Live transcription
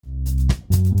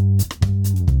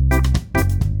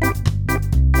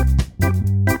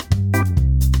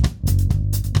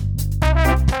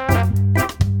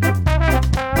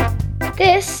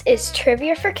This is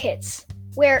Trivia for Kids,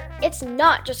 where it's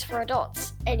not just for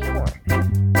adults anymore.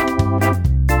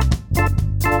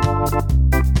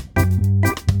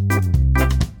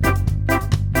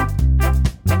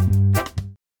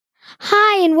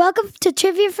 Hi, and welcome to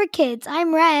Trivia for Kids.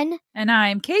 I'm Ren. And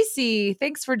I'm Casey.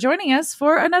 Thanks for joining us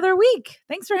for another week.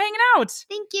 Thanks for hanging out.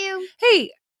 Thank you.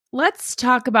 Hey, let's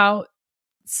talk about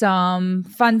some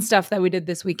fun stuff that we did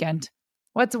this weekend.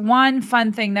 What's one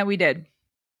fun thing that we did?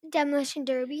 Demolition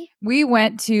Derby. We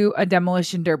went to a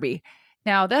demolition derby.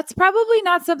 Now, that's probably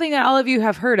not something that all of you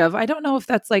have heard of. I don't know if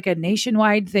that's like a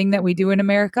nationwide thing that we do in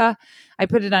America. I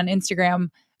put it on Instagram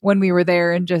when we were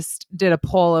there and just did a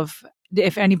poll of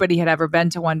if anybody had ever been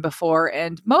to one before.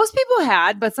 And most people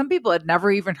had, but some people had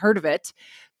never even heard of it.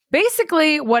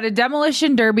 Basically, what a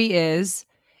demolition derby is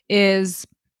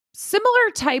similar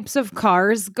types of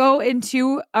cars go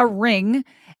into a ring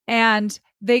and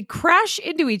they crash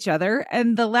into each other,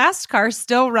 and the last car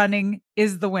still running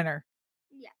is the winner.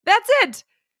 Yeah. That's it.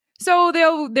 So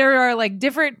there are like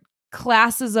different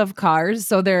classes of cars.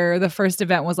 So the first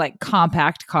event was like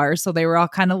compact cars. So they were all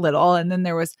kind of little. And then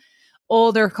there was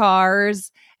older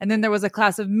cars. And then there was a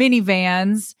class of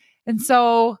minivans. And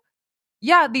so,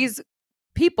 yeah, these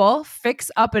people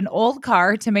fix up an old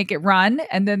car to make it run.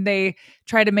 And then they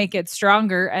try to make it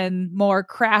stronger and more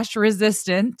crash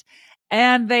resistant.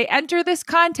 And they enter this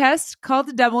contest called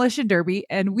the Demolition Derby,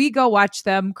 and we go watch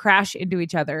them crash into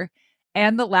each other.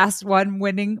 And the last one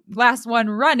running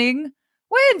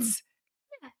wins.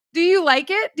 Yeah. Do you like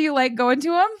it? Do you like going to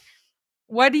them?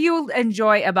 What do you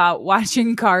enjoy about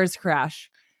watching cars crash?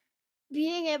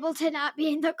 Being able to not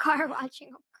be in the car watching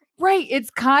them. Right.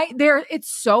 It's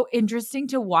so interesting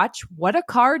to watch what a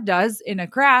car does in a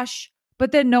crash,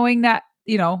 but then knowing that,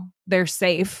 they're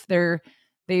safe.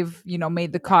 They've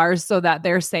made the cars so that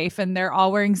they're safe and they're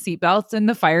all wearing seatbelts and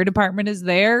the fire department is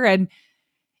there. And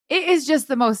it is just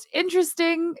the most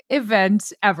interesting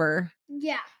event ever.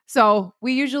 Yeah. So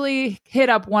we usually hit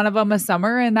up one of them a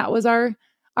summer, and that was our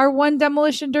one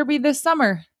demolition derby this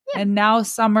summer. Yeah. And now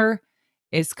summer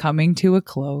is coming to a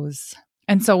close.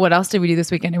 And so what else did we do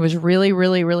this weekend? It was really,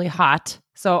 really, really hot.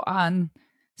 So on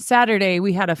Saturday,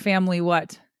 we had a family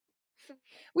water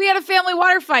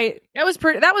fight.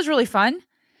 That was really fun.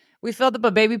 We filled up a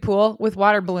baby pool with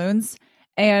water balloons,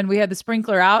 and we had the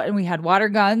sprinkler out, and we had water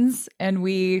guns, and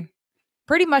we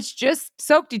pretty much just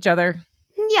soaked each other.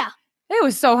 Yeah. It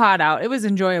was so hot out. It was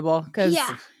enjoyable because,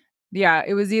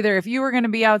 it was either if you were going to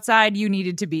be outside, you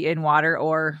needed to be in water,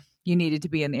 or you needed to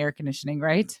be in the air conditioning,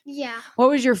 right? Yeah. What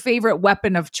was your favorite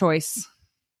weapon of choice?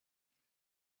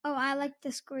 Oh, I like the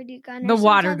squirty gun. The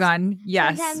water gun,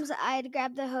 yes. Sometimes I'd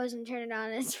grab the hose and turn it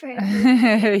on and spray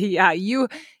it. Yeah, you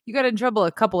got in trouble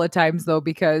a couple of times, though,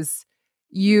 because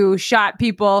you shot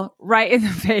people right in the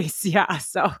face. Yeah,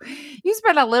 so you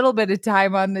spent a little bit of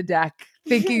time on the deck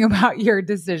thinking about your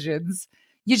decisions.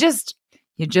 You just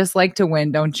like to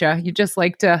win, don't you? You just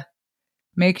like to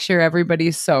make sure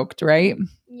everybody's soaked, right?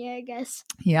 Yeah, I guess.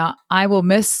 Yeah, I will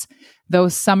miss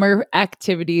those summer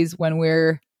activities when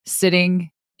we're sitting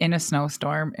in a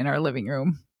snowstorm in our living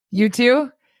room. You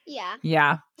too? Yeah.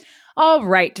 Yeah. All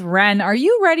right, Ren, are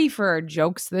you ready for our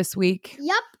jokes this week?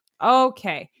 Yep.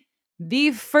 Okay. The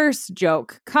first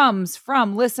joke comes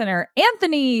from listener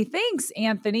Anthony. Thanks,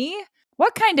 Anthony.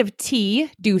 What kind of tea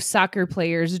do soccer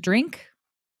players drink?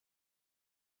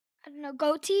 I don't know.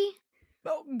 Goatee?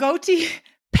 Oh, goatee.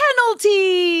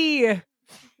 Penalty.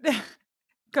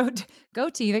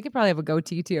 Goatee. They could probably have a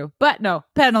goatee too. But no,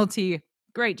 penalty.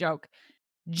 Great joke.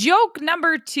 Joke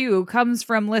number 2 comes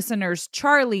from listeners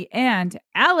Charlie and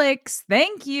Alex.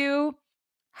 Thank you.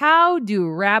 How do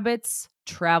rabbits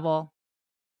travel?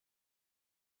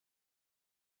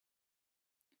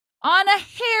 On a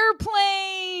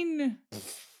hairplane.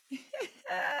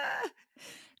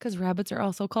 Because rabbits are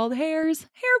also called hares.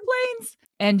 Hairplanes.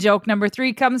 And joke number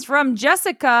 3 comes from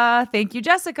Jessica. Thank you,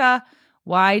 Jessica.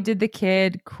 Why did the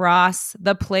kid cross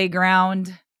the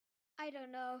playground? I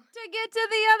don't know. To get to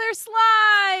the other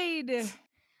slide.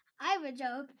 I have a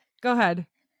joke. Go ahead.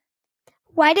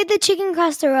 Why did the chicken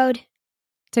cross the road?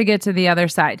 To get to the other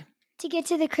side. To get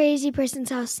to the crazy person's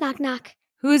house. Knock, knock.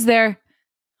 Who's there?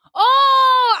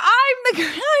 Oh, I'm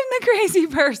the crazy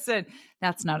person.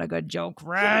 That's not a good joke,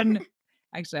 Ren.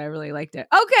 Actually, I really liked it.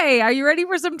 Okay, are you ready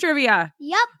for some trivia?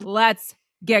 Yep. Let's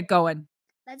get going.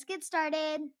 Let's get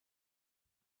started.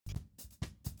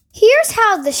 Here's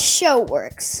how the show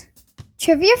works.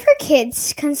 Trivia for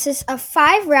Kids consists of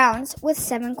 5 rounds with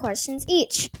 7 questions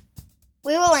each.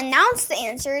 We will announce the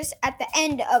answers at the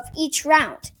end of each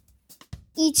round.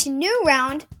 Each new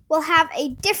round will have a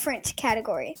different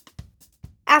category.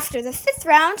 After the 5th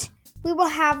round, we will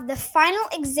have the final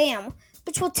exam,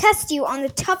 which will test you on the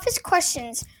toughest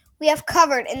questions we have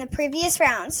covered in the previous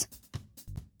rounds.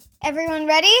 Everyone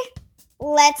ready?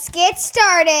 Let's get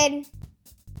started.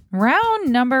 Round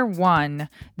number 1.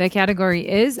 The category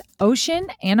is ocean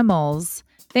animals.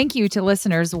 Thank you to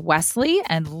listeners Wesley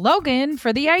and Logan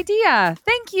for the idea.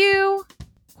 Thank you.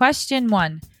 Question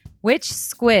 1. Which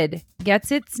squid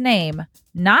gets its name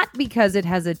not because it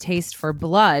has a taste for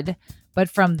blood, but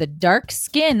from the dark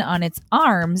skin on its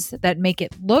arms that make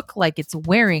it look like it's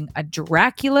wearing a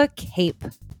Dracula cape?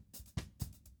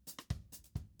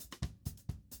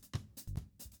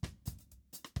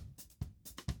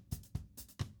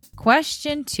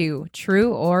 Question 2.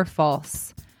 True or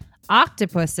false?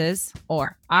 Octopuses,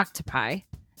 or octopi,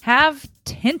 have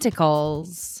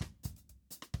tentacles.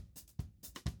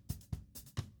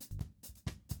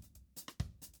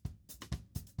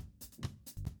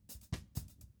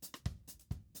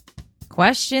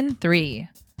 Question 3.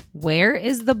 Where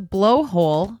is the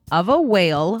blowhole of a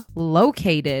whale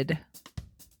located?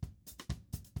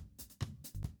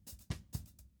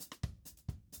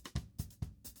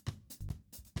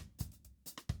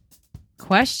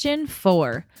 Question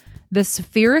 4. The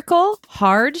spherical,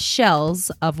 hard shells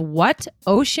of what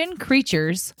ocean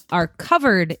creatures are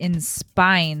covered in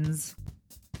spines?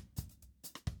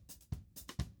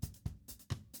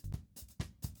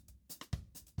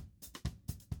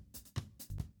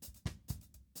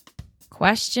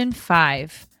 Question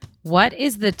 5. What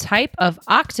is the type of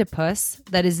octopus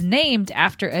that is named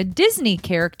after a Disney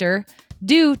character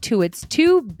due to its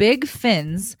 2 big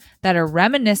fins that are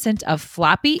reminiscent of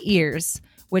floppy ears,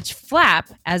 which flap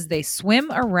as they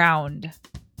swim around?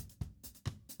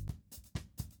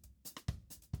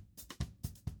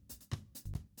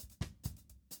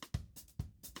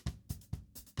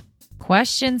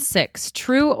 Question 6.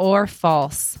 True or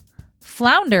false?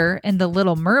 Flounder in The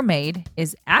Little Mermaid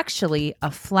is actually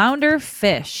a flounder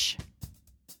fish.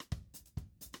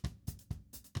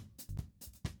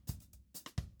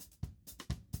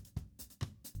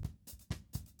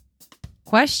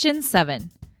 Question 7.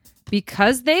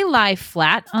 Because they lie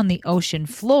flat on the ocean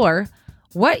floor,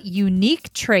 what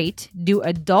unique trait do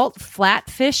adult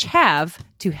flatfish have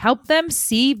to help them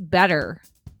see better?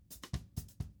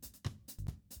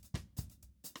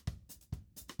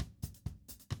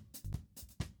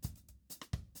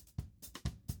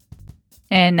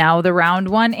 And now the round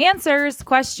 1 answers.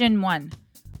 Question 1.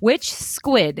 Which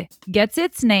squid gets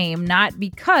its name not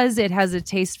because it has a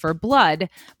taste for blood,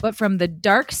 but from the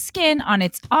dark skin on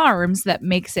its arms that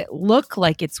makes it look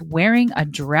like it's wearing a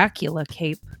Dracula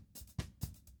cape?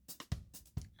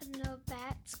 No,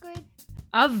 bat squid?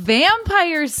 A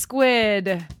vampire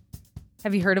squid.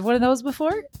 Have you heard of one of those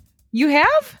before? You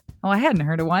have? Oh, I hadn't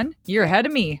heard of one. You're ahead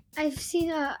of me. I've seen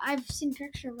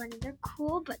picture of one. They're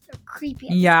cool, but they're creepy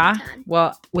at Yeah. the same time.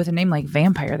 Well, with a name like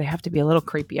vampire, they have to be a little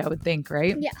creepy, I would think,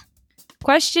 right? Yeah.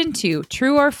 Question 2.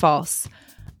 True or false?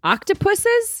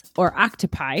 Octopuses, or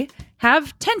octopi,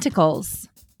 have tentacles.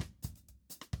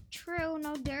 True,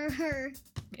 no dare.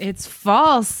 It's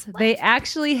false. What? They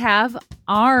actually have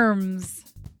arms.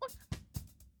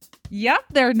 Yep,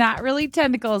 they're not really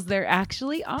tentacles. They're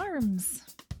actually arms.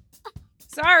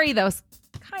 Sorry, that was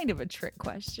kind of a trick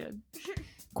question.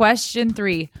 Question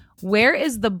 3. Where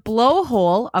is the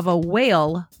blowhole of a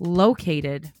whale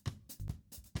located?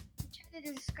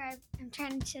 I'm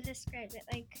trying to describe it,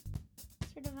 like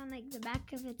sort of on like the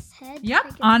back of its head. Yep,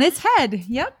 like on its head.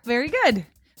 Yep, very good.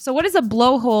 So what is a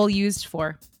blowhole used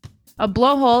for? A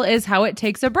blowhole is how it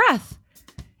takes a breath.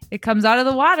 It comes out of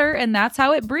the water and that's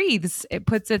how it breathes. It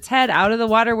puts its head out of the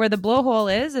water where the blowhole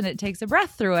is and it takes a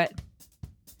breath through it.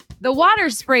 The water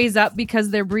sprays up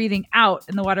because they're breathing out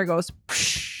and the water goes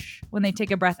when they take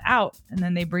a breath out and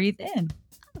then they breathe in.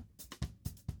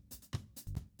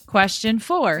 Question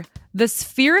 4. The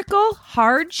spherical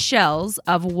hard shells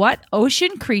of what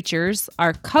ocean creatures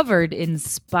are covered in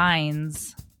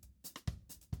spines?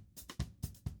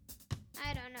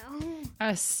 I don't know.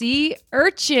 A sea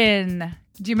urchin.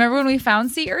 Do you remember when we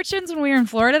found sea urchins when we were in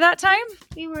Florida that time?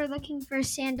 We were looking for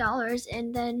sand dollars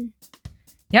and then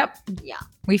Yep. yeah.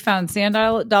 We found sand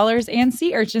dollars and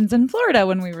sea urchins in Florida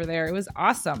when we were there. It was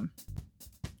awesome.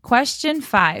 Question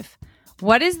 5.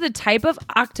 What is the type of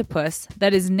octopus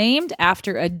that is named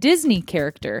after a Disney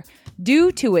character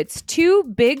due to its 2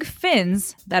 big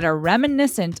fins that are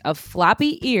reminiscent of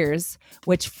floppy ears,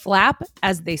 which flap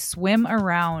as they swim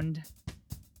around?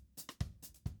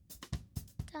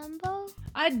 Dumbo?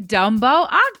 A Dumbo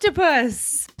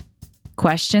octopus.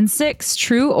 Question 6,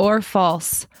 true or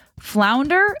false?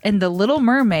 Flounder in The Little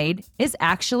Mermaid is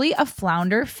actually a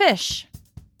flounder fish.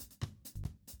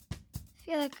 I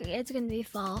feel like it's going to be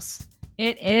false.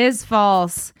 It is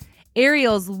false.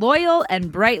 Ariel's loyal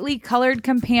and brightly colored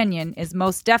companion is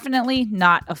most definitely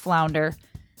not a flounder.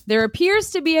 There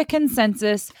appears to be a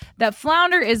consensus that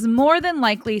flounder is more than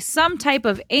likely some type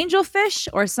of angelfish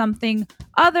or something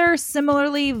other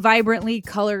similarly vibrantly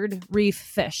colored reef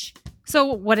fish. So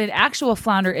what an actual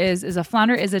flounder is a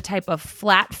flounder is a type of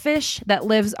flatfish that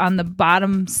lives on the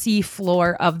bottom sea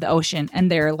floor of the ocean,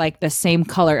 and they're like the same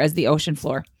color as the ocean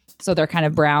floor. So they're kind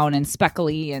of brown and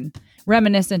speckly and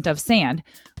reminiscent of sand,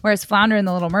 whereas flounder in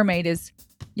The Little Mermaid is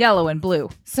yellow and blue.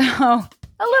 So a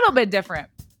little bit different.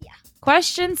 Yeah.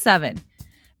 Question 7.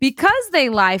 Because they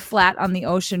lie flat on the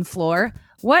ocean floor,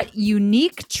 what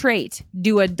unique trait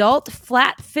do adult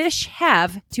flatfish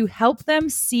have to help them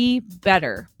see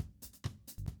better?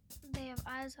 They have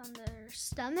eyes on their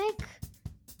stomach.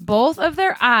 Both of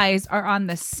their eyes are on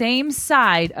the same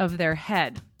side of their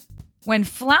head. When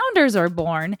flounders are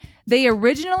born, they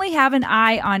originally have an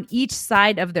eye on each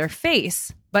side of their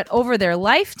face, but over their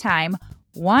lifetime,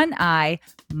 one eye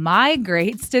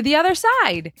migrates to the other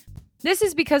side. This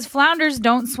is because flounders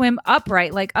don't swim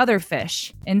upright like other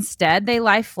fish. Instead, they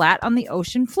lie flat on the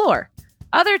ocean floor.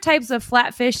 Other types of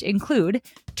flatfish include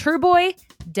turboy,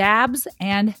 dabs,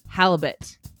 and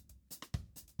halibut.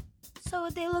 So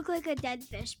they look like a dead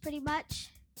fish, pretty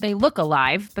much. They look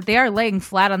alive, but they are laying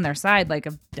flat on their side like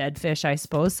a dead fish, I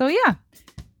suppose. So yeah.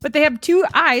 But they have two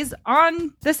eyes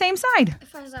on the same side.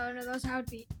 If I saw one of those, I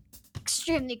would be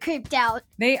extremely creeped out.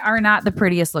 They are not the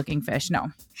prettiest looking fish,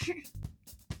 no.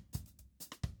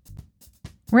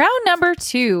 Round number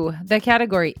 2. The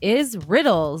category is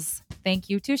riddles. Thank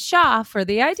you to Shaw for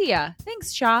the idea.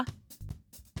 Thanks, Shaw.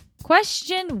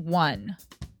 Question 1.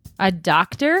 A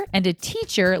doctor and a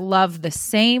teacher love the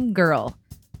same girl.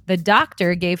 The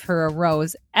doctor gave her a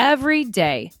rose every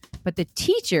day, but the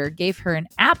teacher gave her an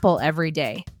apple every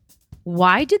day.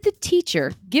 Why did the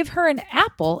teacher give her an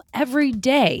apple every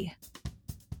day?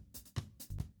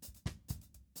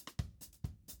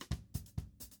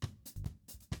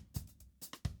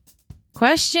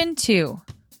 Question 2.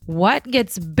 What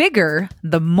gets bigger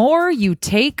the more you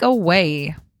take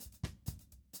away?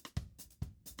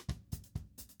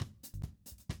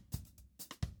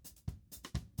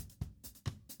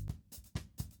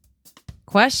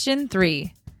 Question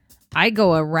 3. I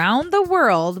go around the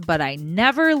world, but I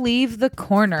never leave the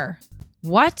corner.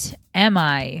 What am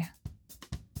I?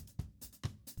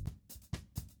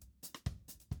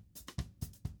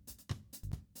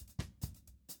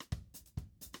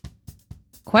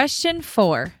 Question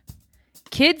 4.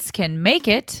 Kids can make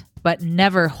it, but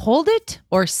never hold it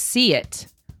or see it.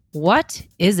 What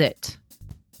is it?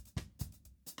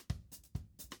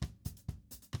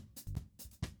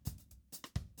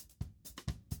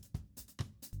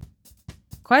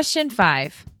 Question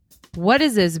 5. What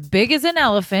is as big as an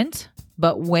elephant,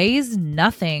 but weighs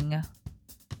nothing?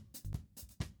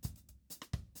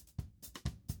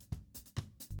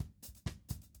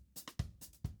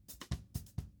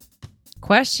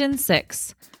 Question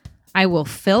 6. I will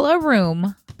fill a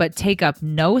room, but take up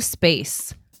no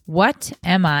space. What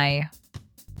am I?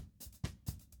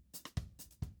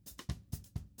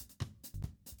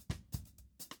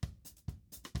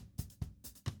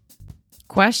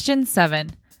 Question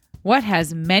 7. What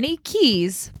has many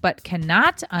keys but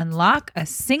cannot unlock a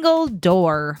single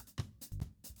door?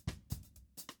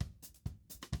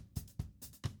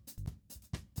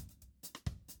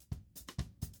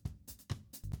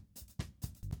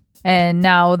 And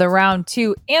now the round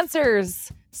 2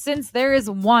 answers. Since there is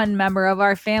one member of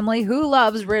our family who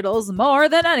loves riddles more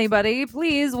than anybody,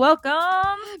 please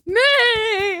welcome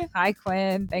me. Hi,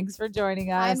 Quinn. Thanks for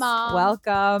joining us. Hi, Mom.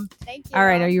 Welcome. Thank you. All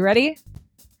right, are you ready?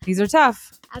 These are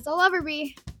tough. As I'll ever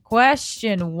be.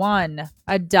 Question 1.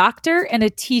 A doctor and a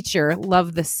teacher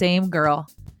love the same girl.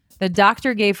 The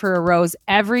doctor gave her a rose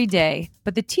every day,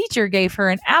 but the teacher gave her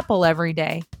an apple every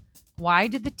day. Why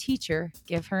did the teacher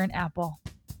give her an apple?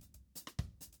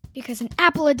 Because an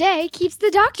apple a day keeps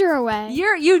the doctor away.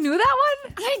 You knew that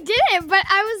one? I didn't, but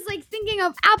I was like thinking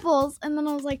of apples, and then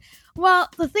I was like, well,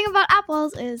 the thing about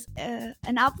apples is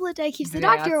an apple a day keeps the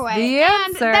doctor away. The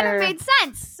answer. And then it made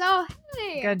sense. So,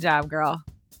 hey. Good job, girl.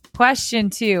 Question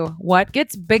 2. What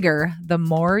gets bigger the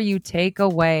more you take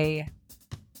away?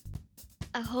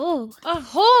 A hole. A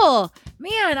hole.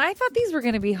 Man, I thought these were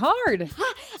going to be hard.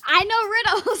 I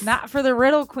know riddles. Not for the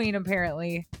riddle queen,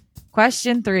 apparently.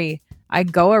 Question 3. I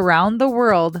go around the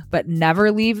world, but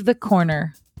never leave the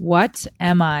corner. What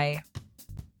am I?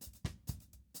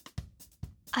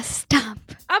 A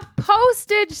stump. A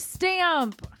postage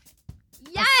stamp.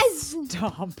 Yes.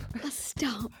 Stamp. A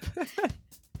stamp.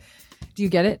 Do you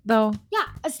get it though? Yeah,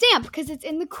 a stamp because it's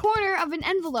in the corner of an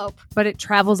envelope. But it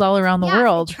travels all around the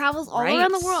world. It travels all Right.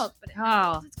 around the world. But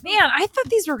Oh, man, I thought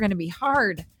these were going to be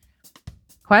hard.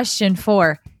 Question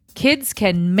 4. Kids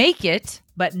can make it,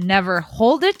 but never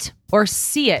hold it or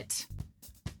see it.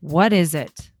 What is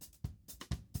it?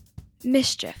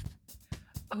 mischief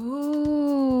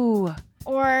Ooh.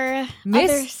 or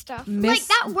Miss- other stuff. miss- Like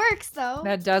that works though.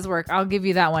 That does work. I'll give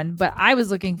you that one. But I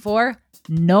was looking for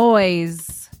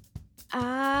noise. Or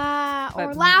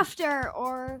But- laughter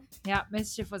or Yeah,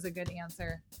 mischief was a good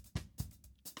answer.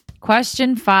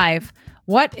 Question 5.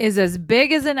 What is as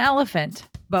big as an elephant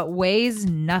but weighs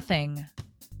nothing?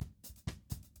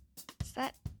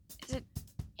 is it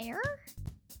air?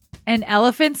 An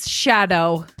elephant's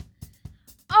shadow.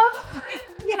 Oh,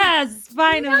 Yes,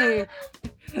 finally.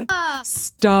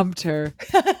 Stumped her.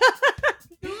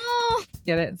 no.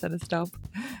 Get it instead of stump.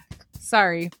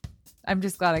 Sorry. I'm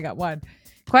just glad I got one.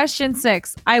 Question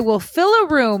 6. I will fill a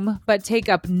room but take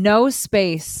up no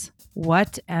space.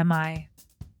 What am I?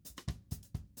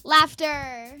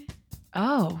 Laughter.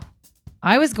 Oh,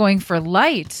 I was going for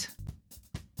light.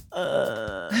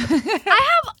 I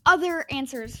have other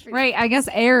answers for you. Right. I guess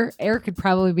air could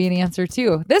probably be an answer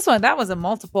too. That was a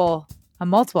multiple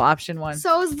option one.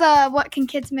 So is the what can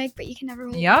kids make but you can never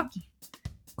hold. Yep.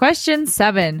 Question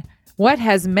 7. What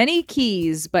has many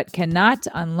keys but cannot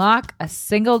unlock a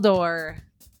single door?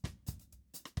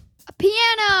 A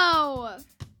piano.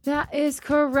 That is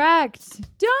correct.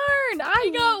 Darn.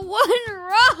 I got one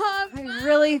wrong. I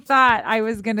really thought I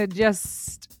was going to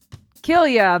just kill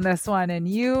you on this one. And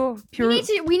you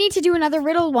We need to do another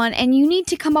riddle one, and you need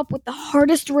to come up with the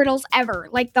hardest riddles ever.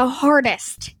 Like the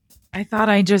hardest. I thought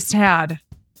I just had.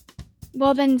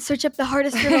 Well, then search up the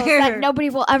hardest riddles that nobody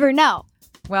will ever know.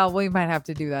 Well, we might have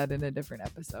to do that in a different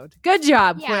episode. Good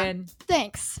job, Yeah. Quinn.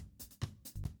 Thanks.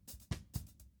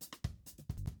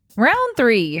 Round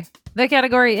 3. The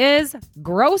category is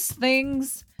gross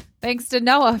things. Thanks to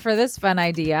Noah for this fun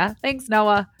idea. Thanks,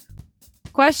 Noah.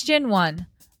 Question 1.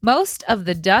 Most of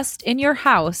the dust in your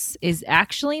house is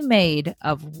actually made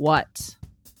of what?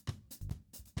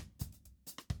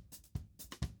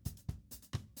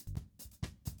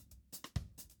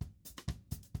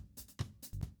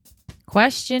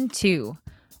 Question 2.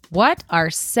 What are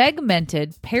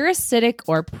segmented parasitic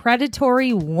or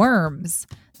predatory worms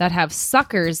that have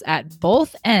suckers at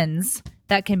both ends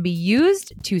that can be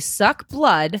used to suck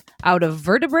blood out of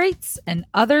vertebrates and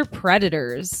other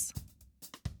predators?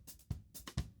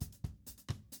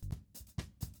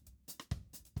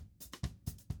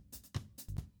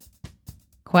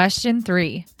 Question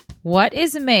 3. What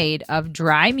is made of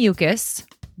dry mucus,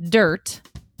 dirt,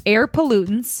 air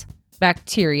pollutants,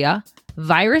 bacteria,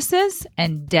 viruses,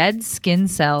 and dead skin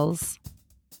cells?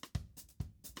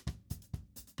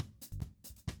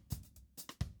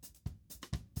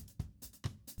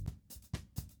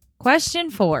 Question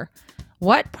 4.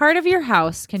 What part of your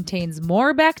house contains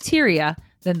more bacteria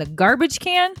than the garbage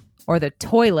can or the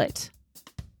toilet?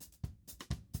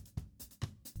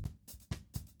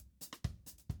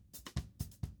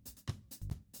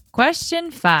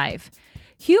 Question 5.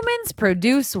 Humans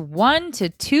produce 1 to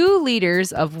 2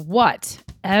 liters of what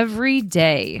every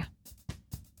day?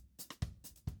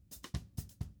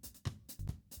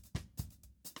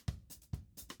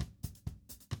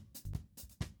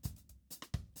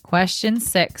 Question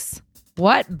 6.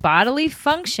 What bodily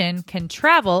function can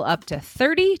travel up to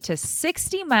 30 to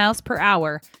 60 miles per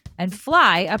hour and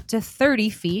fly up to 30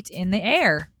 feet in the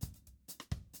air?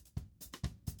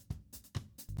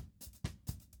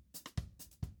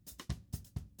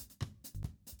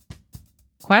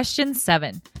 Question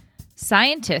 7.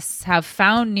 Scientists have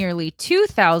found nearly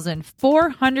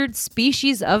 2,400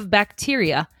 species of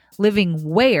bacteria living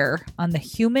where on the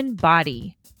human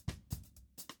body?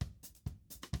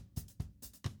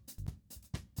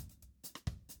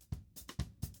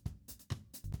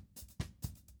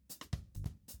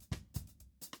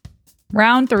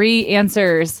 Round 3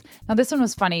 answers. Now, this one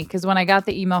was funny because when I got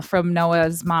the email from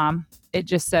Noah's mom, it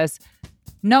just says,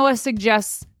 Noah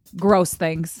suggests gross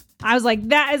things. I was like,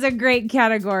 that is a great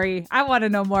category. I want to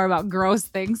know more about gross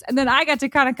things. And then I got to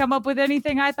kind of come up with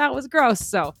anything I thought was gross.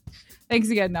 So thanks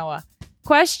again, Noah.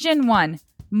 Question 1.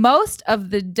 Most of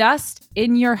the dust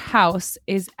in your house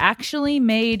is actually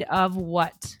made of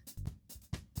what?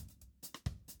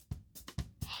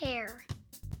 Hair.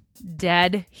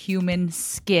 Dead human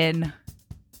skin.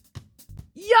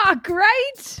 Yuck,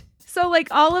 right? So like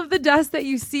all of the dust that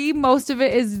you see, most of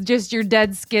it is just your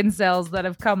dead skin cells that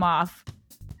have come off.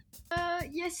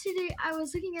 Yesterday, I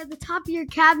was looking at the top of your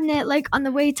cabinet, like on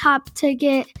the way top to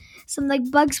get some like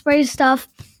bug spray stuff.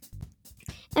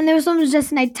 And there was some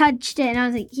dust, and I touched it, and I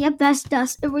was like, yep, that's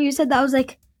dust. And when you said that, I was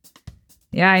like,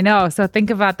 Yeah, I know. So think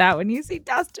about that when you see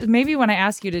dust. Maybe when I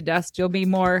ask you to dust, you'll be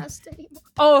more. dust anymore.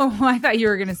 Oh, I thought you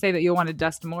were going to say that you'll want to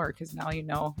dust more because now you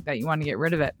know that you want to get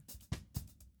rid of it.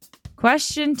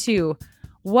 Question 2.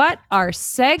 What are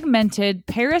segmented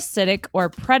parasitic or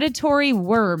predatory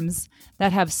worms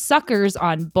that have suckers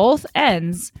on both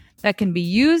ends that can be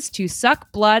used to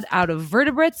suck blood out of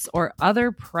vertebrates or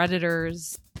other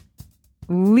predators?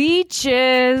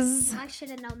 Leeches. I should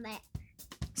have known that.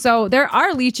 So there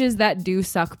are leeches that do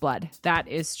suck blood. That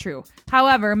is true.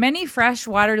 However, many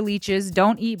freshwater leeches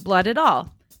don't eat blood at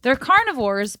all. They're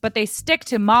carnivores, but they stick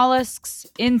to mollusks,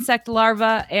 insect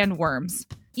larvae, and worms.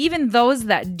 Even those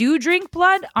that do drink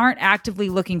blood aren't actively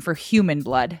looking for human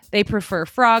blood. They prefer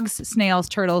frogs, snails,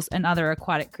 turtles, and other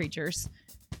aquatic creatures.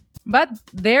 But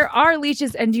there are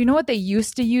leeches, and do you know what they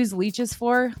used to use leeches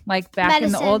for? Like back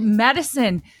in the old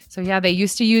medicine. So yeah, they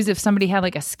used to use if somebody had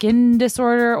like a skin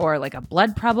disorder or like a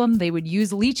blood problem, they would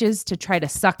use leeches to try to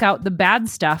suck out the bad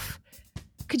stuff.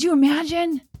 Could you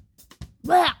imagine?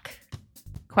 Blech.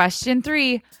 Question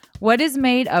 3. What is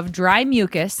made of dry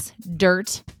mucus,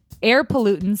 dirt, air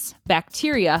pollutants,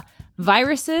 bacteria,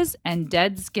 viruses, and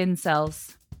dead skin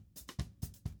cells?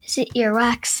 Is it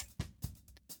earwax?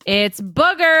 It's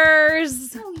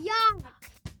boogers. Oh, yuck.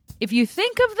 If you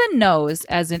think of the nose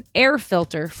as an air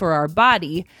filter for our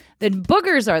body, then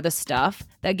boogers are the stuff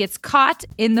that gets caught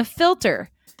in the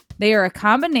filter. They are a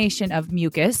combination of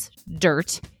mucus,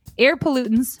 dirt, air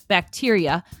pollutants,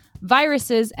 bacteria,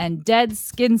 viruses, and dead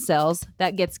skin cells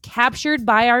that gets captured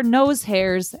by our nose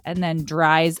hairs and then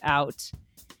dries out.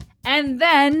 And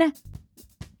then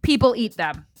people eat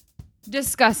them.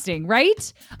 Disgusting,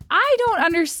 right? I don't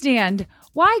understand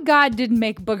why God didn't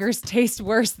make boogers taste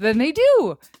worse than they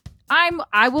do.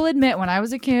 I will admit, when I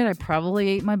was a kid, I probably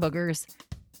ate my boogers.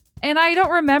 And I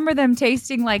don't remember them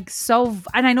tasting like so,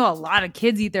 and I know a lot of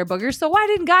kids eat their boogers, so why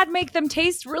didn't God make them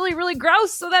taste really, really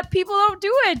gross so that people don't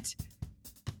do it?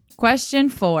 Question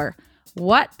 4.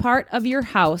 What part of your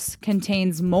house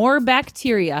contains more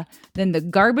bacteria than the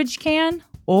garbage can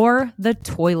or the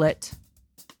toilet?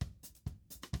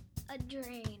 A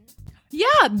drain.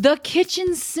 Yeah, the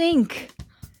kitchen sink.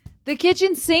 The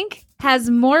kitchen sink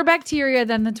has more bacteria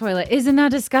than the toilet. Isn't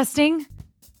that disgusting?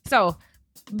 So,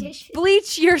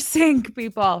 bleach your sink,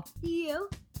 people. You?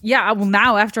 Yeah, well,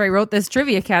 now after I wrote this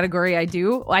trivia category, I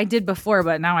do. I did before,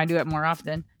 but now I do it more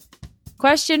often.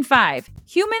 Question 5.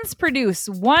 Humans produce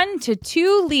 1 to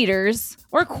 2 liters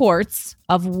or quarts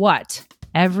of what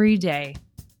every day?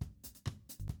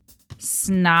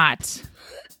 Snot.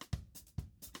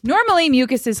 Normally,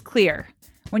 mucus is clear.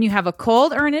 When you have a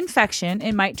cold or an infection,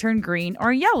 it might turn green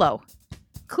or yellow.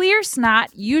 Clear snot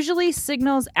usually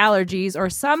signals allergies or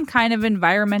some kind of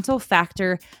environmental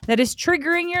factor that is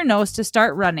triggering your nose to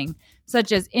start running,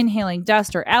 such as inhaling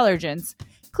dust or allergens.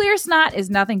 Clear snot is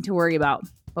nothing to worry about,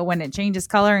 but when it changes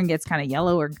color and gets kind of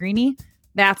yellow or greeny,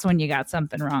 that's when you got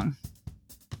something wrong.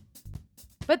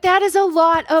 But that is a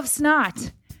lot of snot.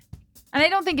 And I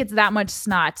don't think it's that much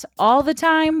snot all the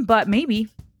time, but maybe.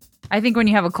 I think when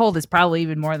you have a cold, it's probably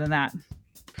even more than that.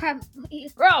 Probably.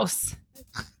 Gross.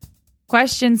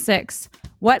 Question 6.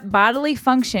 What bodily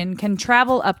function can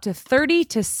travel up to 30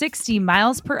 to 60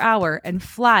 miles per hour and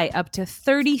fly up to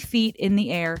 30 feet in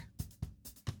the air?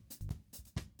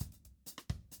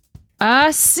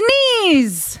 A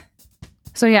sneeze.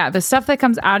 So yeah, the stuff that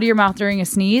comes out of your mouth during a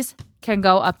sneeze can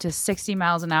go up to 60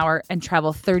 miles an hour and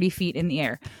travel 30 feet in the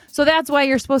air. So that's why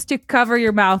you're supposed to cover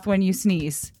your mouth when you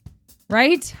sneeze.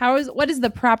 Right? What is the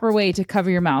proper way to cover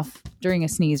your mouth during a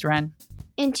sneeze, Ren?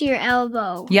 Into your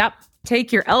elbow. Yep.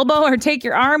 Take your elbow or take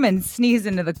your arm and sneeze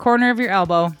into the corner of your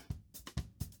elbow.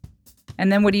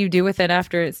 And then what do you do with it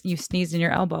after you sneeze in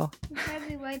your elbow? You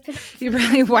probably wipe it. You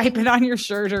probably wipe it on your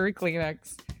shirt or a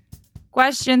Kleenex.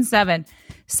 Question 7.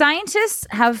 Scientists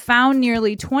have found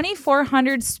nearly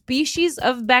 2,400 species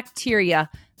of bacteria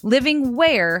living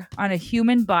where on a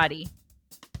human body?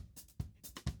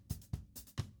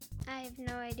 I have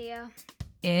no idea.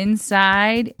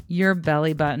 Inside your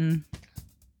belly button.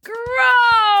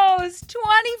 Gross!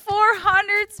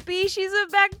 2,400 species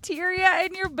of bacteria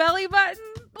in your belly button?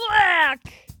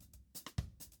 Black!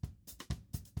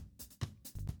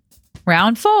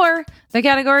 Round 4. The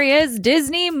category is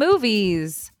Disney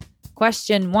movies.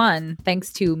 Question 1.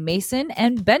 Thanks to Mason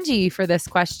and Benji for this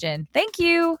question. Thank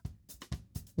you.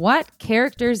 What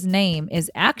character's name is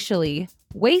actually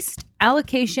Waste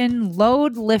Allocation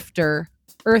Load Lifter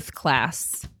Earth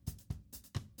Class?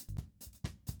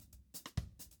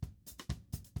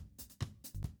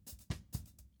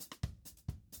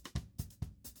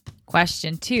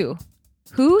 Question 2.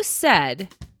 Who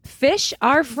said, "Fish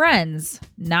are friends,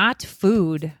 not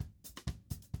food"?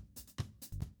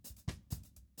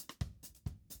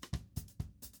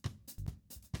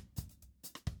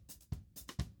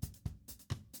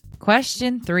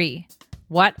 Question 3.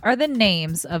 What are the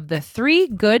names of the 3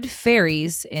 good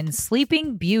fairies in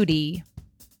Sleeping Beauty?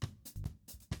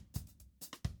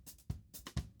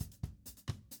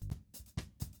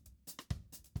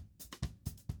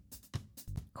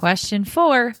 Question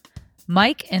 4.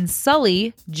 Mike and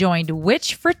Sully joined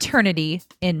which fraternity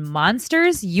in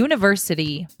Monsters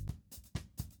University?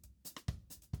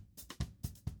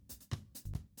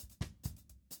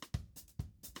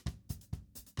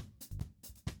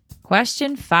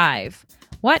 Question 5.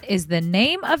 What is the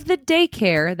name of the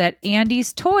daycare that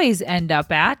Andy's toys end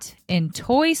up at in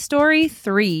Toy Story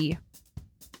 3?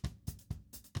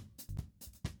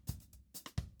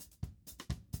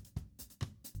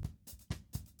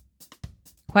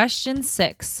 Question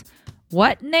 6.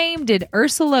 What name did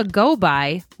Ursula go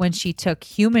by when she took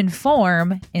human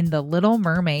form in The Little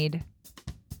Mermaid?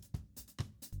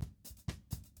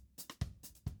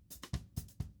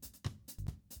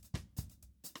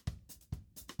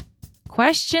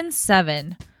 Question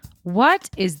 7. What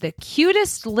is the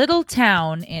cutest little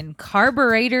town in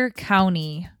Carburetor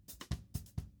County?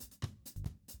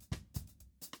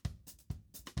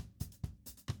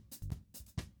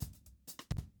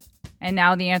 And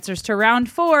now the answers to round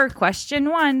 4.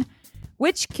 Question 1.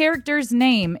 Which character's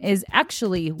name is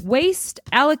actually Waste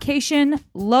Allocation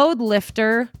Load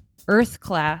Lifter Earth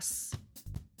Class?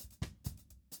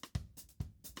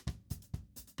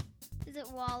 Is it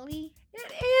Wally?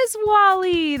 It is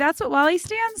Wally. That's what Wally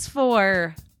stands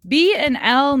for.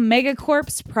 B&L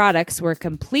Megacorp's products were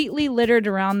completely littered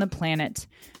around the planet.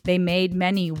 They made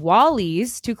many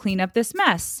Wallies to clean up this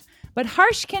mess, but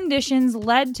harsh conditions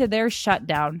led to their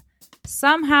shutdown.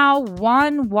 Somehow,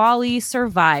 one Wally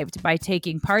survived by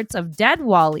taking parts of dead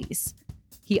Wallies.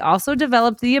 He also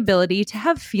developed the ability to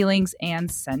have feelings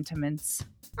and sentiments.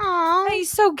 Aww.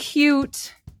 He's so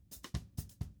cute.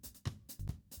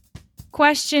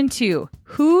 Question 2.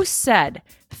 Who said,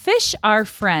 "Fish are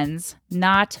friends,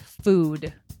 not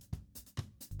food"?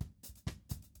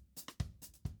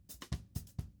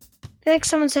 I feel like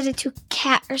someone said it to a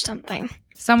cat or something.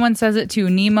 Someone says it to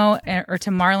Nemo or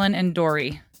to Marlin and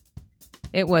Dory.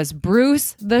 It was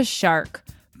Bruce the shark.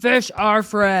 Fish are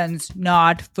friends,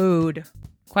 not food.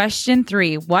 Question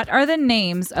 3. What are the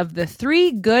names of the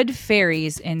 3 good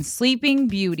fairies in Sleeping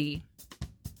Beauty?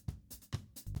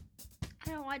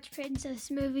 I don't watch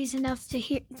princess movies enough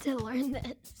to learn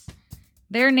this.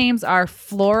 Their names are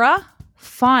Flora,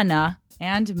 Fauna,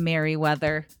 and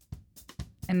Merryweather.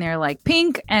 And they're like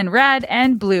pink and red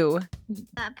and blue.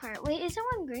 That part. Wait, is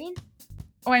someone green?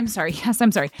 Oh, I'm sorry. Yes,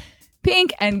 I'm sorry.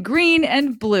 Pink and green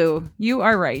and blue. You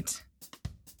are right.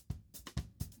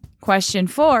 Question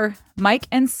 4. Mike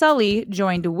and Sully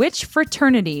joined which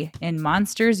fraternity in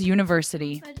Monsters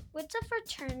University? What's a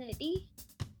fraternity?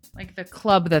 Like the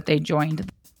club that they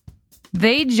joined.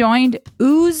 They joined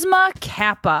Uzma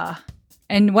Kappa.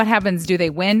 And what happens? Do they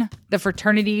win the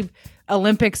fraternity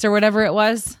Olympics or whatever it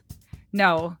was?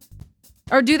 No.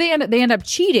 Or do they end up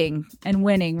cheating and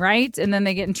winning, right? And then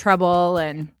they get in trouble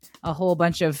and a whole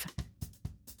bunch of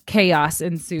chaos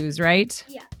ensues, right?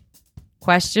 Yeah.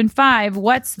 Question 5.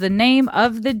 What's the name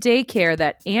of the daycare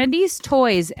that Andy's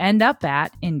toys end up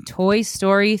at in Toy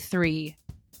Story 3?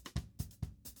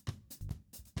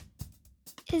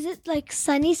 Is it like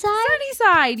Sunnyside?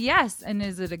 Sunnyside, yes. And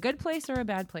is it a good place or a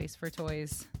bad place for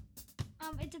toys?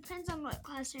 It depends on what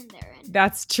classroom they're in.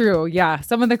 That's true, yeah.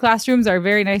 Some of the classrooms are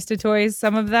very nice to toys.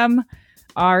 Some of them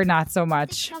are not so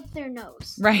much. It's up their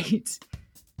nose. Right.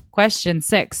 Question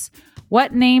 6.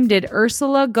 What name did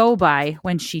Ursula go by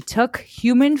when she took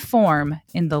human form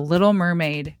in The Little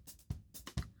Mermaid?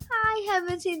 I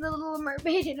haven't seen The Little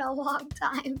Mermaid in a long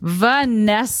time.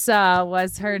 Vanessa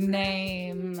was her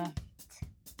name.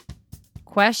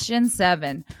 Question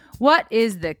 7. What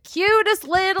is the cutest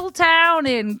little town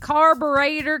in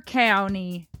Carburetor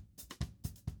County?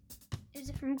 Is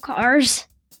it from Cars?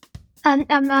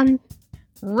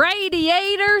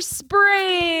 Radiator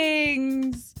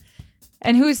Springs.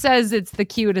 And who says it's the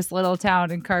cutest little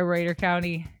town in Carburetor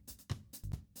County?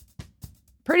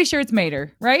 Pretty sure it's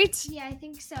Mater, right? Yeah, I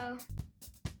think so.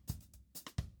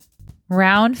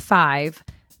 Round 5.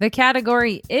 The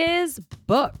category is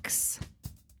books.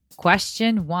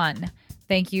 Question 1.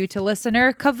 Thank you to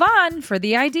listener Kavan for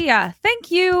the idea.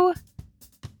 Thank you.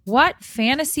 What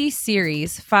fantasy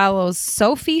series follows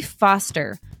Sophie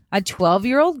Foster, a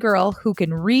 12-year-old girl who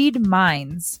can read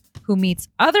minds, who meets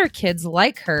other kids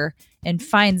like her and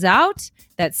finds out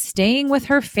that staying with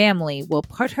her family will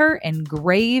put her in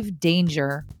grave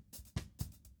danger.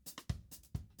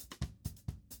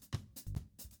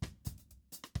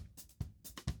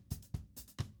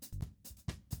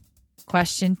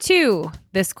 Question 2.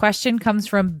 This question comes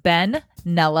from Ben,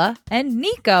 Nella, and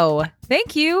Nico.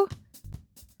 Thank you.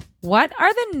 What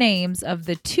are the names of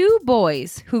the 2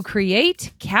 boys who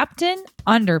create Captain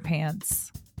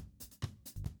Underpants?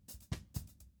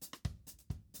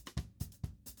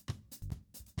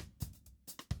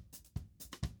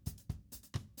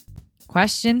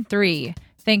 Question 3.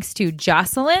 Thanks to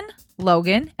Jocelyn,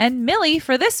 Logan, and Millie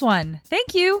for this one.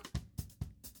 Thank you.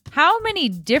 How many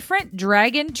different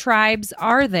dragon tribes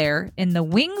are there in the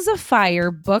Wings of Fire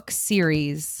book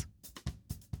series?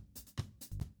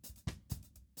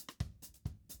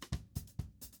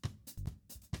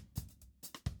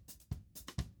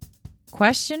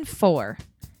 Question 4.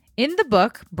 In the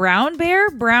book, Brown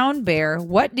Bear,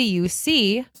 what do you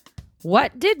see?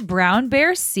 What did Brown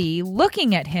Bear see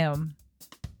looking at him?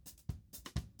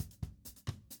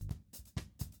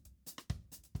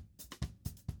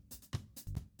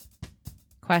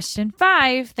 Question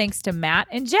 5. Thanks to Matt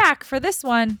and Jack for this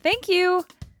one. Thank you.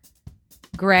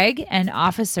 Greg and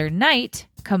Officer Knight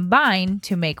combine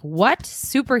to make what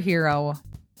superhero?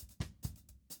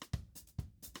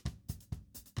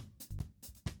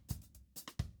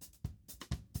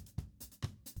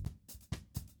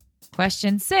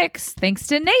 Question 6. Thanks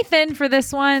to Nathan for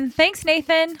this one. Thanks,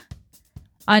 Nathan.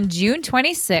 On June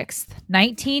 26th,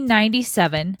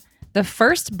 1997, the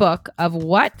first book of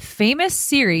what famous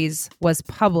series was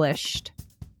published?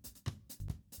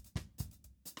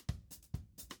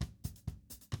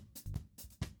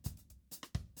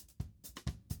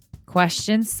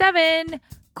 Question 7.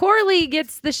 Corley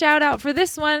gets the shout out for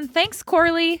this one. Thanks,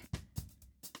 Corley.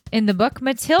 In the book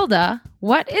Matilda,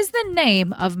 what is the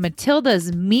name of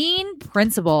Matilda's mean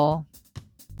principal?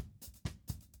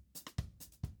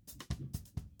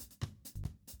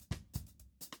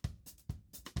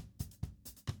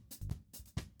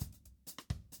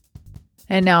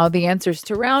 And now the answers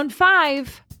to round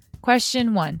 5.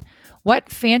 Question 1. What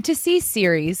fantasy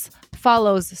series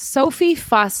follows Sophie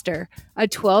Foster, a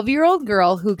 12-year-old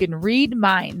girl who can read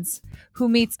minds, who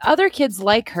meets other kids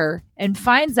like her and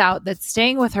finds out that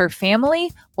staying with her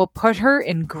family will put her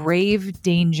in grave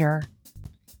danger?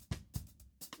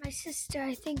 My sister,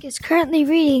 I think, is currently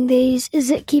reading these.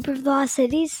 Is it Keeper of the Lost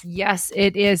Cities? Yes,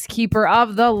 it is Keeper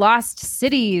of the Lost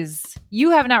Cities. You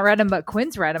have not read them, but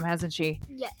Quinn's read them, hasn't she?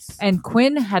 Yes. And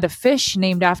Quinn had a fish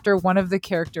named after one of the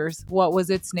characters. What was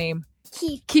its name?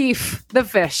 Keith. Keith, the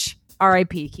fish.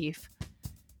 R.I.P. Keith.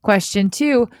 Question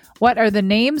 2. What are the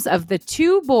names of the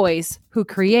 2 boys who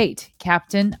create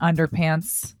Captain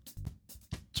Underpants?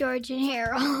 George and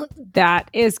Harold. That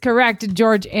is correct.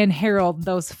 George and Harold,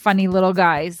 those funny little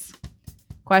guys.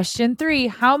 Question 3.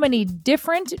 How many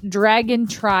different dragon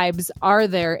tribes are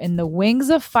there in the Wings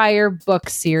of Fire book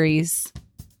series?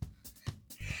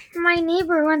 My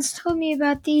neighbor once told me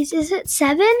about these. Is it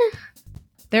 7?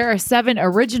 There are 7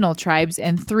 original tribes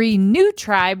and 3 new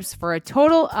tribes for a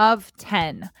total of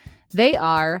 10. They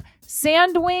are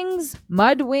Sand Wings,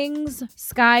 Mud Wings,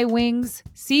 Sky Wings,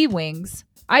 Sea Wings,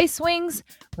 Ice Wings,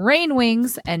 Rain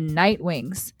Wings, and Night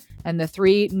Wings. And the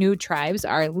 3 new tribes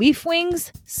are Leaf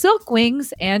Wings, Silk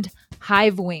Wings, and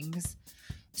Hive Wings.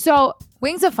 So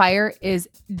Wings of Fire is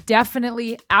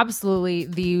definitely, absolutely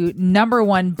the number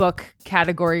 1 book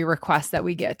category request that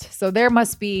we get. So there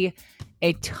must be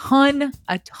a ton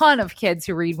of kids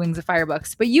who read Wings of Fire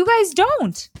books, but you guys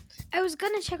don't. I was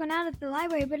going to check one out at the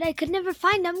library, but I could never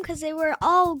find them because they were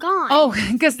all gone. Oh,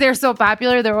 because they're so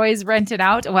popular, they're always rented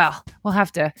out. Well, we'll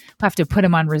have to put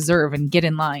them on reserve and get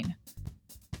in line.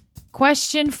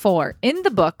 Question 4. In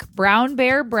the book, Brown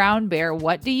Bear,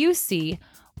 what do you see?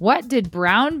 What did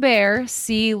Brown Bear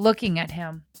see looking at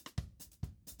him?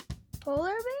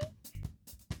 Polar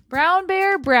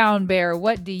bear? Brown Bear,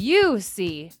 what do you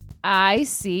see? I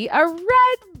see a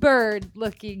red bird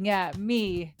looking at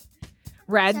me.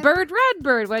 Red bird,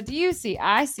 what do you see?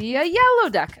 I see a yellow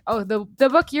duck. Oh, the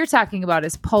book you're talking about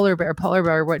is Polar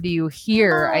Bear, what do you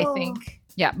hear? Oh. I think.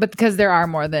 Yeah, but because there are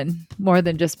more than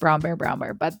just Brown Bear.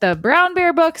 But the Brown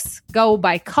Bear books go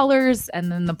by colors,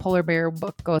 and then the Polar Bear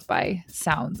book goes by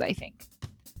sounds, I think.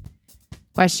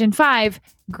 Question 5.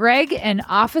 Greg and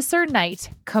Officer Knight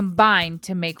combine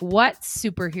to make what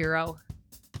superhero?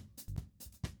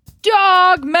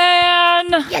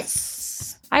 Dogman!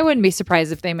 Yes! I wouldn't be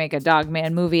surprised if they make a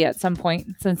Dogman movie at some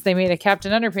point, since they made a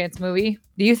Captain Underpants movie.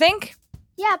 Do you think?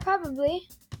 Yeah, probably.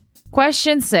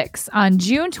 Question 6. On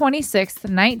June 26th,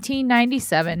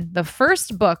 1997, the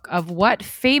first book of what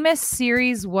famous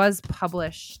series was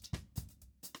published?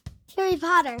 Harry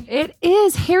Potter. It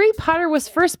is. Harry Potter was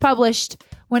first published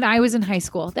when I was in high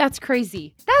school. That's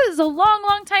crazy. That is a long,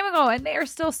 long time ago, and they are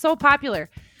still so popular.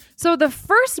 So the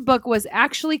first book was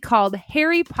actually called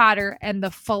Harry Potter and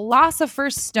the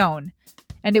Philosopher's Stone,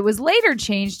 and it was later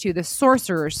changed to the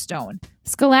Sorcerer's Stone.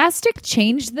 Scholastic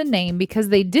changed the name because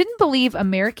they didn't believe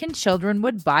American children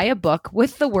would buy a book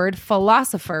with the word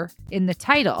philosopher in the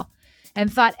title,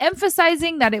 and thought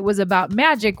emphasizing that it was about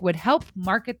magic would help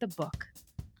market the book.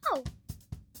 Oh.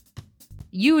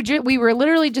 We were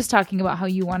literally just talking about how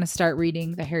you want to start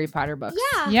reading the Harry Potter books.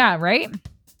 Yeah. Yeah, right?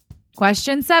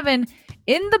 Question 7.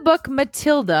 In the book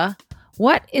Matilda,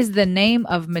 what is the name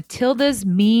of Matilda's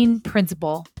mean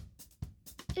principal?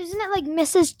 Isn't it like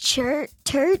Mrs.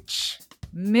 Church?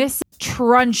 Miss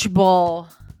Trunchbull.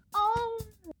 Oh.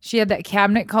 She had that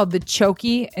cabinet called the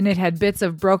Chokey, and it had bits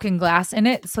of broken glass in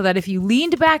it so that if you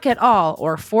leaned back at all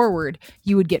or forward,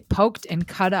 you would get poked and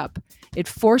cut up. It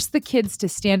forced the kids to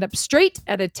stand up straight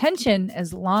at attention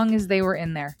as long as they were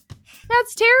in there.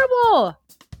 That's terrible.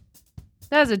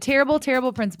 That is a terrible,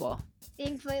 terrible principal.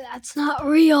 Thankfully, that's not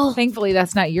real. Thankfully,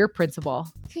 that's not your principal.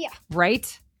 Yeah.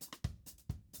 Right?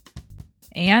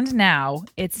 And now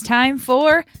it's time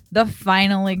for the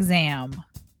final exam.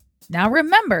 Now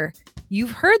remember,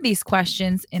 you've heard these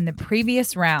questions in the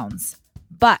previous rounds,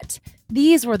 but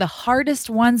these were the hardest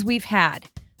ones we've had.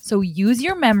 So use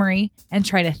your memory and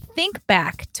try to think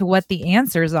back to what the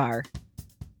answers are.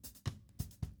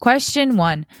 Question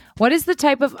 1. What is the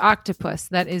type of octopus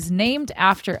that is named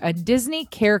after a Disney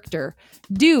character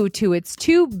due to its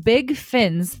two big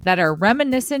fins that are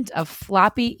reminiscent of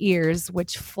floppy ears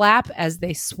which flap as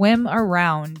they swim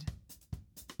around?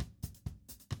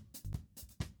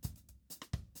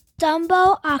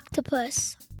 Dumbo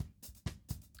octopus.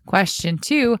 Question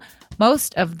 2.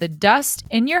 Most of the dust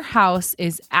in your house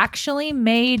is actually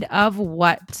made of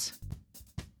what?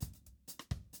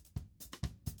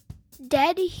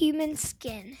 Dead human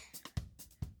skin.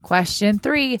 Question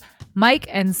 3. Mike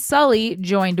and Sully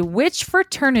joined which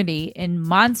fraternity in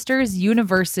Monsters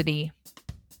University?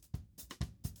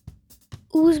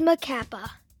 Uzma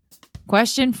Kappa.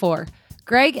 Question 4.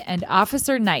 Greg and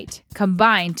Officer Knight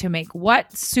combined to make what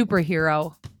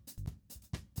superhero?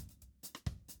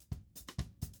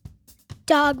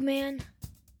 Dogman.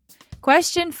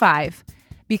 Question 5.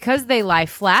 Because they lie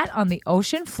flat on the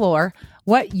ocean floor,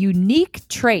 what unique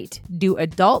trait do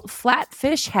adult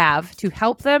flatfish have to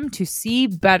help them to see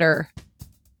better?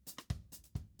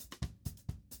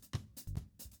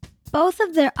 Both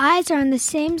of their eyes are on the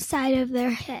same side of their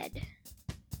head.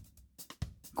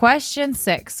 Question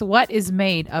 6. What is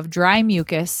made of dry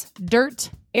mucus, dirt,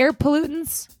 air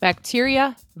pollutants,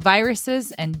 bacteria,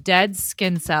 viruses, and dead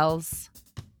skin cells?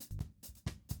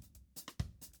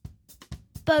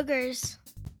 Boogers.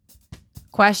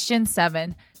 Question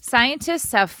 7.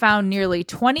 Scientists have found nearly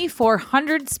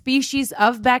 2,400 species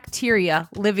of bacteria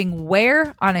living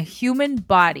where on a human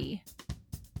body?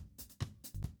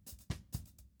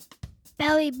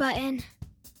 Belly button.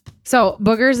 So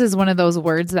boogers is one of those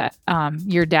words that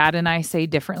your dad and I say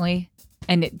differently,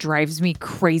 and it drives me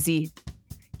crazy.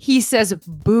 He says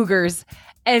boogers,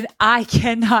 and I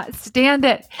cannot stand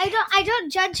it. I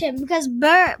don't judge him because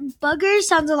boogers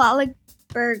sounds a lot like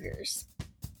burgers.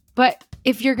 But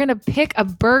if you're going to pick a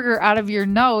burger out of your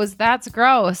nose, that's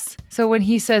gross. So when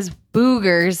he says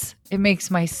boogers, it makes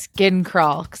my skin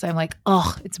crawl because I'm like,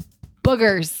 oh, it's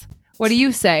boogers. What do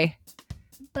you say?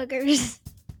 Boogers.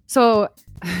 So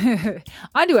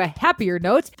on to a happier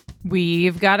note,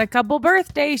 we've got a couple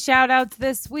birthday shout outs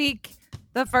this week.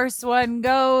 The first one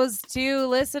goes to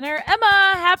listener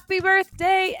Emma. Happy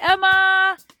birthday,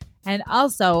 Emma. And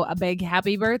also a big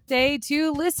happy birthday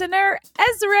to listener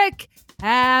Ezric.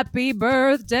 Happy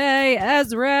birthday,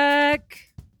 Ezric.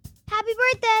 Happy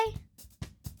birthday.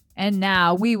 And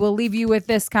now we will leave you with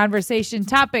this conversation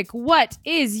topic. What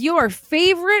is your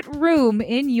favorite room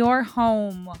in your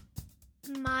home?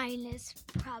 Mine is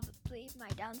probably my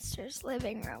downstairs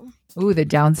living room. Ooh, the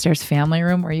downstairs family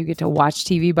room where you get to watch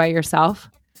TV by yourself.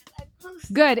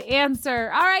 Good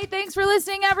answer. All right. Thanks for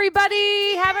listening,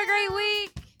 everybody. Have a great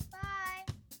week. Bye.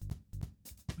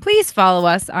 Please follow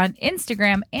us on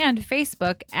Instagram and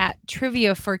Facebook at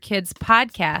Trivia for Kids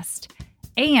Podcast.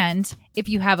 And if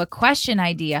you have a question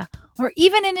idea or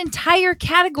even an entire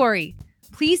category,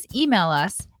 please email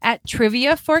us at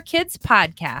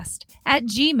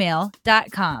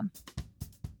triviaforkidspodcast@gmail.com.